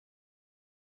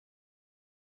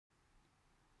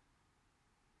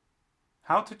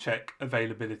How to check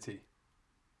availability.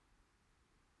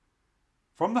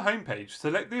 From the home page,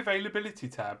 select the Availability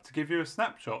tab to give you a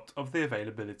snapshot of the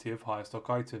availability of hire stock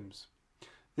items.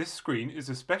 This screen is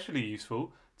especially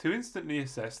useful to instantly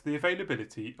assess the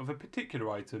availability of a particular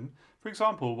item, for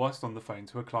example whilst on the phone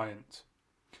to a client.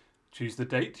 Choose the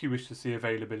date you wish to see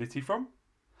availability from,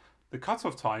 the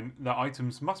cut-off time that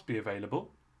items must be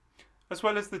available, as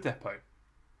well as the depot.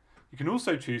 You can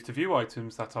also choose to view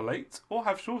items that are late or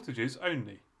have shortages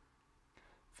only.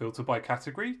 Filter by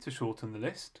category to shorten the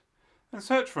list, and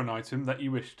search for an item that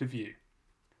you wish to view.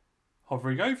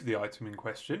 Hovering over the item in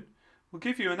question will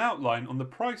give you an outline on the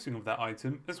pricing of that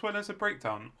item as well as a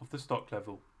breakdown of the stock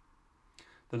level.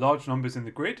 The large numbers in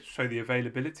the grid show the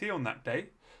availability on that day,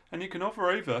 and you can hover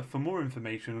over for more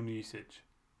information on usage.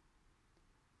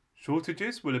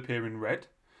 Shortages will appear in red,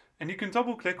 and you can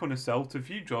double click on a cell to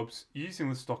view jobs using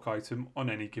the stock item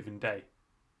on any given day,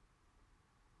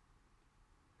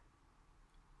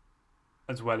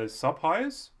 as well as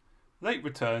sub-hires, late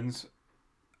returns,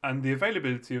 and the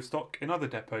availability of stock in other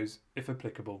depots if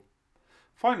applicable.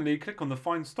 Finally, click on the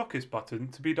Find Stockist button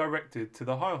to be directed to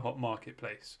the HireHop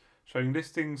marketplace, showing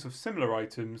listings of similar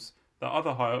items that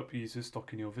other HireHop users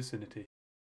stock in your vicinity.